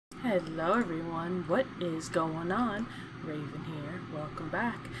Hello everyone, what is going on? Raven here, welcome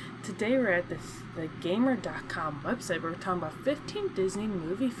back. Today we're at the gamer.com website where we're talking about 15 Disney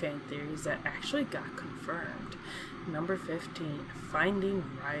movie fan theories that actually got confirmed. Number 15, Finding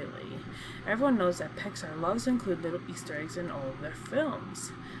Riley. Everyone knows that Pixar loves to include little Easter eggs in all of their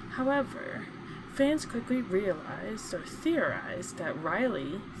films. However, fans quickly realized or theorized that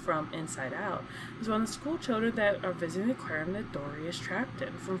Riley from Inside Out is one of the school children that are visiting the aquarium that Dory is trapped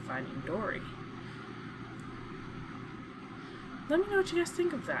in from Finding Dory. Let me know what you guys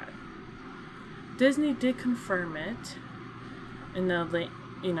think of that. Disney did confirm it in the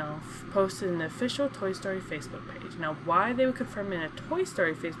posted in the official Toy Story Facebook page. Now, why they would confirm in a Toy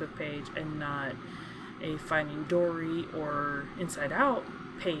Story Facebook page and not a Finding Dory or Inside Out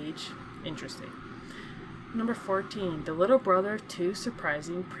page, interesting. Number 14, the little brother of two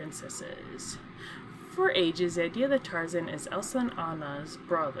surprising princesses. For ages, the idea that Tarzan is Elsa and Anna's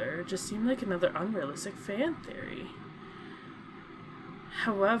brother just seemed like another unrealistic fan theory.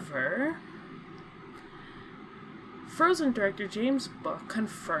 However, Frozen director James Book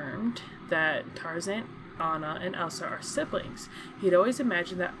confirmed that Tarzan, Anna, and Elsa are siblings. He'd always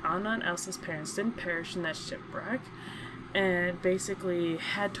imagined that Anna and Elsa's parents didn't perish in that shipwreck, and basically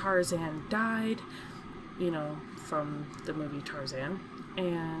had Tarzan died, from the movie Tarzan,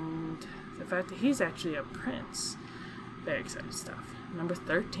 and the fact that he's actually a prince. Very exciting stuff. Number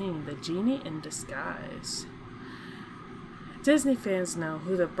 13, the genie in disguise. Disney fans know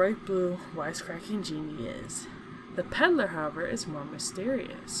who the bright blue, wisecracking genie is. The peddler, however, is more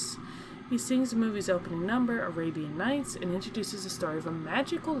mysterious. He sings the movie's opening number, Arabian Nights, and introduces the story of a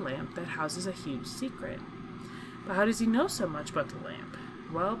magical lamp that houses a huge secret. But how does he know so much about the lamp?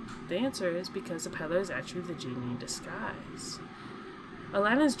 Well, the answer is because the peddler is actually the genie in disguise.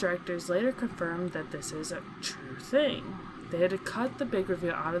 Aladdin's directors later confirmed that this is a true thing. They had to cut the big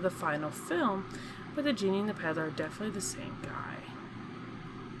reveal out of the final film, but the genie and the peddler are definitely the same guy.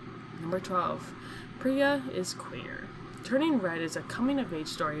 Number 12. Priya is queer. Turning Red is a coming-of-age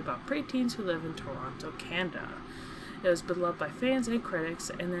story about preteens who live in Toronto, Canada. It was beloved by fans and critics,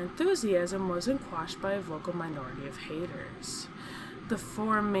 and their enthusiasm wasn't quashed by a vocal minority of haters. The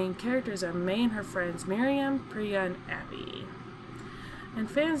four main characters are May and her friends Miriam, Priya, and Abby. And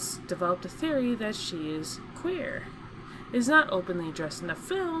fans developed a theory that she is queer. It is not openly addressed in the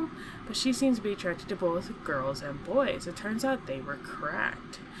film, but she seems to be attracted to both girls and boys. It turns out they were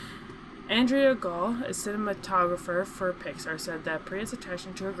correct. Andrea Gall, a cinematographer for Pixar, said that Priya's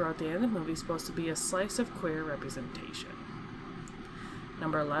attraction to a girl at the end of the movie is supposed to be a slice of queer representation.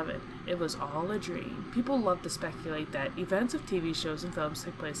 Number 11. It was all a dream. People love to speculate that events of TV shows and films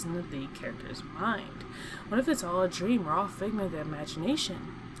take place in the lead character's mind. What if it's all a dream or all a figment of their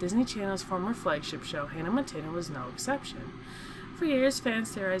imagination? Disney Channel's former flagship show, Hannah Montana, was no exception. For years,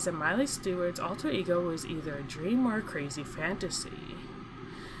 fans theorized that Miley Stewart's alter ego was either a dream or a crazy fantasy.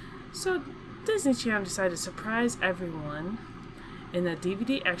 So, Disney Channel decided to surprise everyone. In the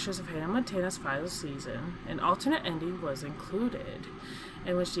DVD extras of Hannah Montana's final season, an alternate ending was included,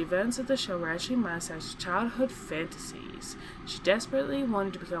 in which the events of the show were actually Miley's childhood fantasies. She desperately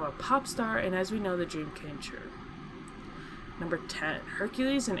wanted to become a pop star, and as we know, the dream came true. Number 10.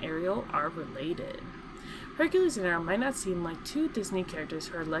 Hercules and Ariel are related. Hercules and Ariel might not seem like two Disney characters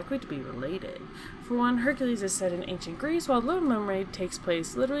who are likely to be related. For one, Hercules is set in ancient Greece, while Little Mermaid takes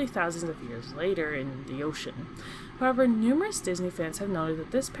place literally thousands of years later in the ocean. However, numerous Disney fans have noted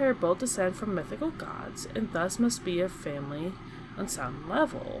that this pair both descend from mythical gods, and thus must be a family on some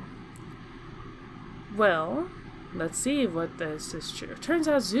level. Well, let's see what this is true. Turns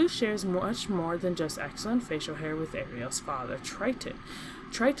out Zeus shares much more than just excellent facial hair with Ariel's father, Triton.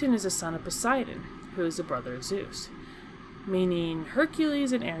 Triton is a son of Poseidon, who is the brother of Zeus, meaning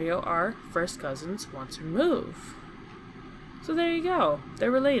Hercules and Ariel are first cousins once removed. So there you go, they're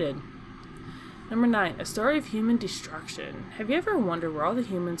related. Number 9, a story of human destruction. Have you ever wondered where all the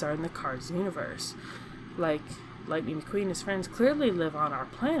humans are in the Cars universe? Like Lightning McQueen and his friends clearly live on our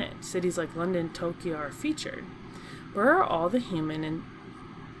planet. Cities like London and Tokyo are featured. Where are all the human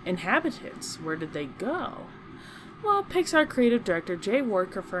inhabitants? Where did they go? Well, Pixar creative director Jay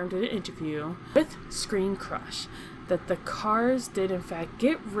Ward confirmed in an interview with Screen Crush that the Cars did in fact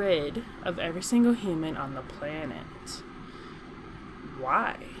get rid of every single human on the planet.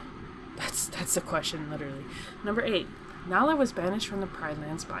 Why? That's the question, literally. Number 8. Nala was banished from the Pride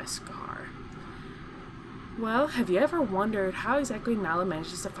Lands by Scar. Well, have you ever wondered how exactly Nala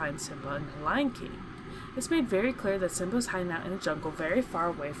manages to find Simba in The Lion King? It's made very clear that Simba is hiding out in a jungle very far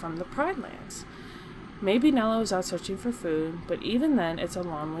away from the Pride Lands. Maybe Nala was out searching for food, but even then, it's a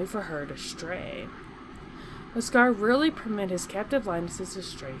long way for her to stray. But Scar really permitted his captive lionesses to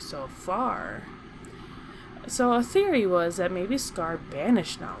stray so far. So a theory was that maybe Scar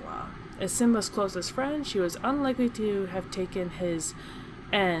banished Nala. As Simba's closest friend, she was unlikely to have taken his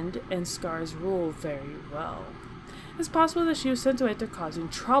end and Scar's rule very well. It's possible that she was sent away after causing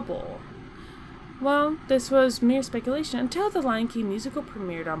trouble. Well, this was mere speculation until the Lion King musical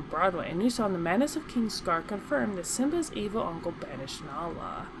premiered on Broadway, and you saw The Madness of King Scar confirmed that Simba's evil uncle banished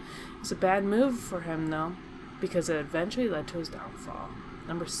Nala. It was a bad move for him, though, because it eventually led to his downfall.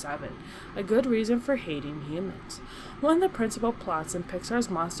 Number 7. A good reason for hating humans. One of the principal plots in Pixar's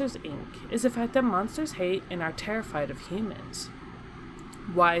Monsters, Inc. is the fact that monsters hate and are terrified of humans.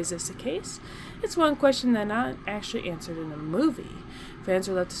 Why is this the case? It's one question that not actually answered in the movie. Fans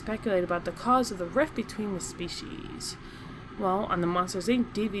are left to speculate about the cause of the rift between the species. Well, on the Monsters,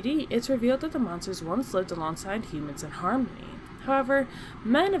 Inc. DVD, it's revealed that the monsters once lived alongside humans in harmony. However,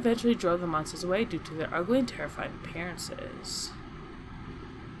 men eventually drove the monsters away due to their ugly and terrifying appearances.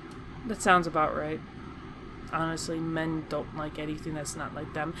 That sounds about right. Honestly, men don't like anything that's not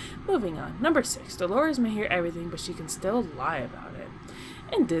like them. Moving on. Number 6. Dolores may hear everything, but she can still lie about it.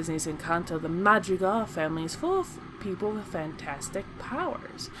 In Disney's Encanto, the Madrigal family is full of people with fantastic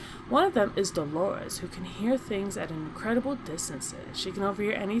powers. One of them is Dolores, who can hear things at incredible distances. She can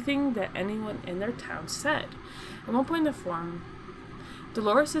overhear anything that anyone in their town said. At one point in the film,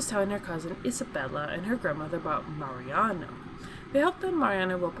 Dolores is telling her cousin Isabella and her grandmother about Mariano. They hope that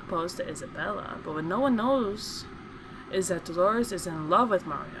Mariano will propose to Isabella, but what no one knows is that Dolores is in love with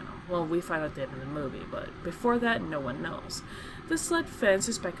Mariano. Well, we find out at the end of the movie, but before that, no one knows. This led fans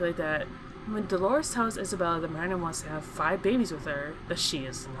to speculate that when Dolores tells Isabella that Mariano wants to have 5 babies with her, that she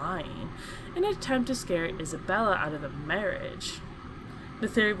is lying, in an attempt to scare Isabella out of the marriage. The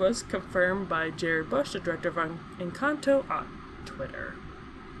theory was confirmed by Jerry Bush, the director of Encanto, on Twitter.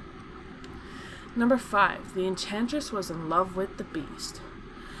 Number 5. The Enchantress was in love with the Beast.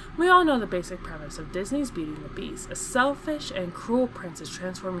 We all know the basic premise of Disney's Beauty and the Beast. A selfish and cruel prince is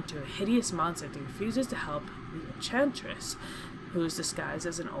transformed into a hideous monster that refuses to help the Enchantress, who is disguised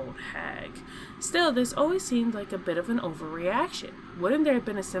as an old hag. Still, this always seemed like a bit of an overreaction. Wouldn't there have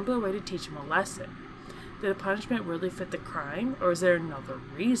been a simpler way to teach him a lesson? Did the punishment really fit the crime, or is there another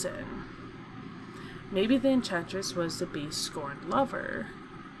reason? Maybe the Enchantress was the Beast's scorned lover.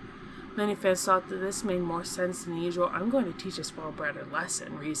 Many fans thought that this made more sense than the usual "I'm going to teach a spoiled brat a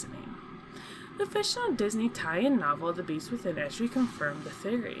lesson" reasoning. The fictional Disney tie-in novel The Beast Within actually confirmed the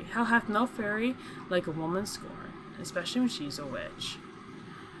theory. How hath no fairy like a woman scorn, especially when she's a witch?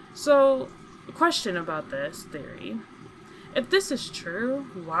 So, a question about this theory. If this is true,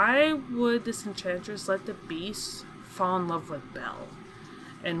 why would this enchantress let the Beast fall in love with Belle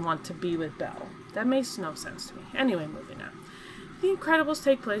and want to be with Belle? That makes no sense to me. Anyway, moving on. The Incredibles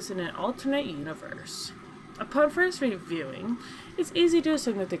take place in an alternate universe. Upon first reviewing, it's easy to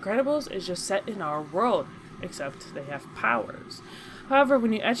assume that The Incredibles is just set in our world, except they have powers. However,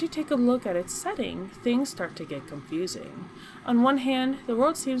 when you actually take a look at its setting, things start to get confusing. On one hand, the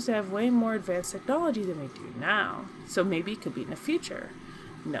world seems to have way more advanced technology than we do now, so maybe it could be in the future.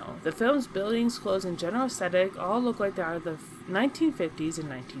 No, the film's buildings, clothes, and general aesthetic all look like they are the 1950s and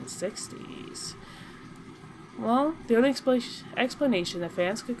 1960s. Well, the only explanation that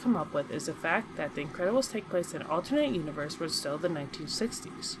fans could come up with is the fact that The Incredibles take place in an alternate universe where it's still the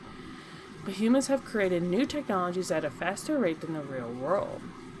 1960s. But humans have created new technologies at a faster rate than the real world.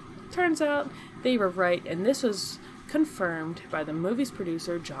 Turns out they were right, and this was confirmed by the movie's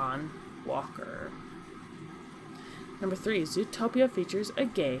producer, John Walker. Number 3, Zootopia features a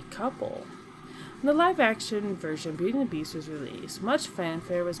gay couple. When the live-action version of Beauty and the Beast was released, much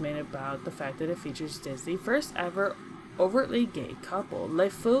fanfare was made about the fact that it features Disney's first ever overtly gay couple.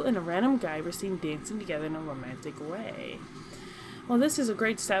 LeFou and a random guy were seen dancing together in a romantic way. While this is a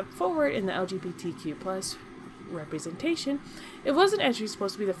great step forward in the LGBTQ+ representation, it wasn't actually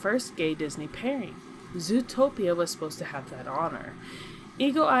supposed to be the first gay Disney pairing. Zootopia was supposed to have that honor.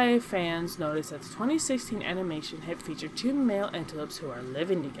 Eagle-Eye fans noticed that the 2016 animation hit featured 2 male antelopes who are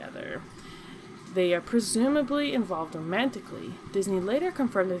living together. They are presumably involved romantically. Disney later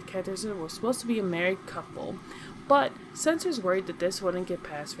confirmed that the characters were supposed to be a married couple, but censors worried that this wouldn't get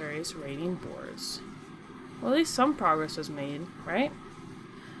past various rating boards. Well, at least some progress was made, right?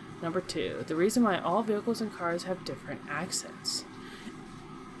 Number 2, the reason why all vehicles and cars have different accents.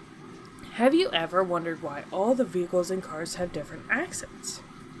 Have you ever wondered why all the vehicles and cars have different accents?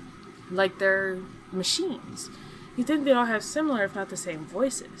 Like they're machines. You'd think they all have similar, if not the same,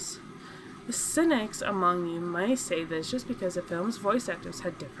 voices. The cynics among you may say this just because the film's voice actors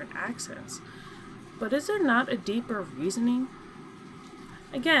had different accents. But is there not a deeper reasoning?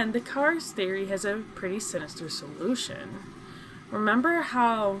 Again, the cars theory has a pretty sinister solution. Remember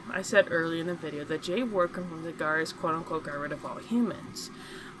how I said earlier in the video that Jay Ward confirmed the cars quote-unquote got rid of all humans?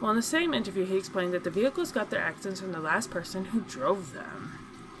 Well, in the same interview, he explained that the vehicles got their accidents from the last person who drove them.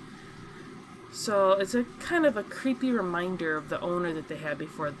 So it's a kind of a creepy reminder of the owner that they had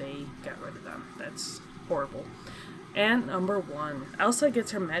before they got rid of them. That's horrible. And number 1, Elsa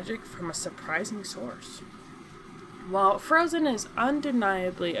gets her magic from a surprising source. While Frozen is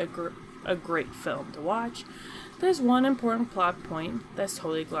undeniably a great film to watch, there's one important plot point that's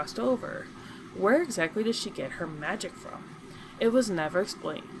totally glossed over. Where exactly does she get her magic from? It was never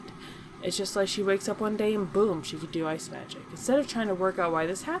explained. It's just like she wakes up one day and boom, she could do ice magic. Instead of trying to work out why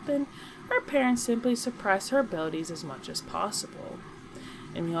this happened, her parents simply suppress her abilities as much as possible.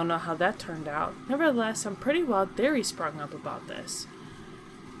 And we all know how that turned out. Nevertheless, some pretty wild theories sprung up about this.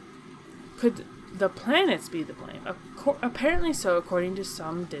 Could the planets be the blame? Apparently so, according to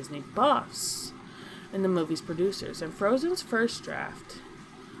some Disney buffs and the movie's producers. In Frozen's first draft,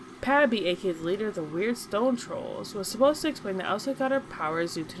 Pabby, aka the leader of the weird stone trolls, was supposed to explain that Elsa got her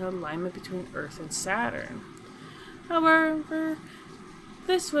powers due to an alignment between Earth and Saturn. However,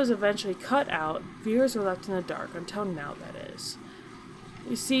 this was eventually cut out. Viewers were left in the dark until now, that is.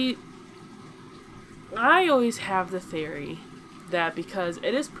 You see, I always have the theory that because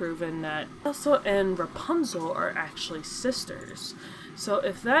it is proven that Elsa and Rapunzel are actually sisters. So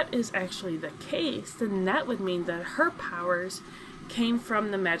if that is actually the case, then that would mean that her powers came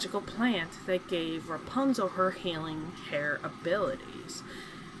from the magical plant that gave Rapunzel her healing hair abilities.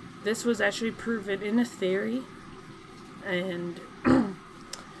 This was actually proven in a theory, and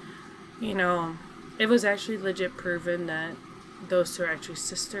you know, it was actually legit proven that those two are actually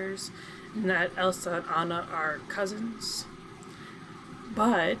sisters, and that Elsa and Anna are cousins.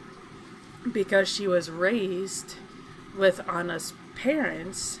 But because she was raised with Anna's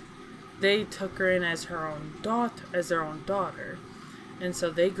parents, they took her in as their own daughter. And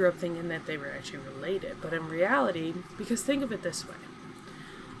so they grew up thinking that they were actually related. But in reality, because think of it this way.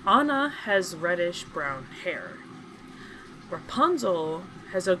 Anna has reddish brown hair. Rapunzel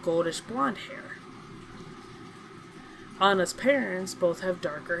has a goldish blonde hair. Anna's parents both have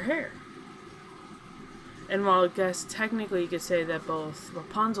darker hair. And while I guess technically you could say that both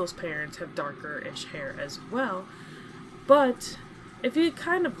Rapunzel's parents have darker-ish hair as well, but if you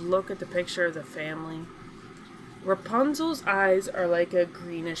kind of look at the picture of the family, Rapunzel's eyes are like a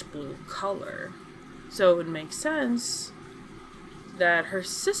greenish blue color. So it would make sense that her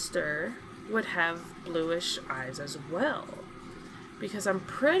sister would have bluish eyes as well. Because I'm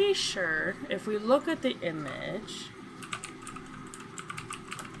pretty sure if we look at the image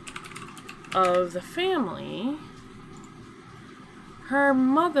of the family, her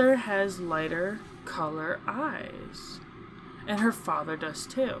mother has lighter color eyes. And her father does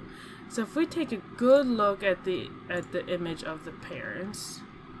too. So if we take a good look at the image of the parents,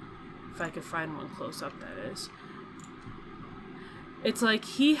 if I could find one close up, that is, it's like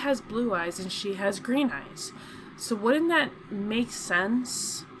he has blue eyes and she has green eyes. So wouldn't that make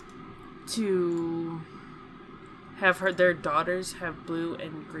sense to have their daughters have blue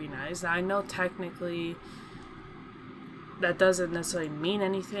and green eyes? Now I know technically that doesn't necessarily mean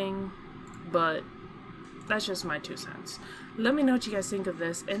anything, but that's just my 2 cents. Let me know what you guys think of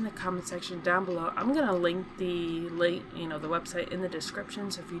this in the comment section down below. I'm gonna link the website in the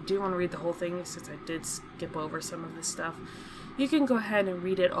description, so if you do want to read the whole thing, since I did skip over some of this stuff, you can go ahead and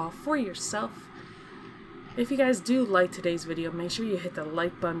read it all for yourself. If you guys do like today's video, make sure you hit the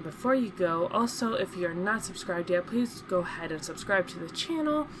like button before you go. Also, if you're not subscribed yet, please go ahead and subscribe to the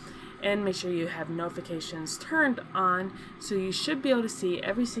channel. And make sure you have notifications turned on, so you should be able to see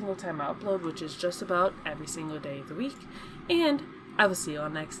every single time I upload, which is just about every single day of the week. And I will see you all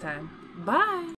next time. Bye!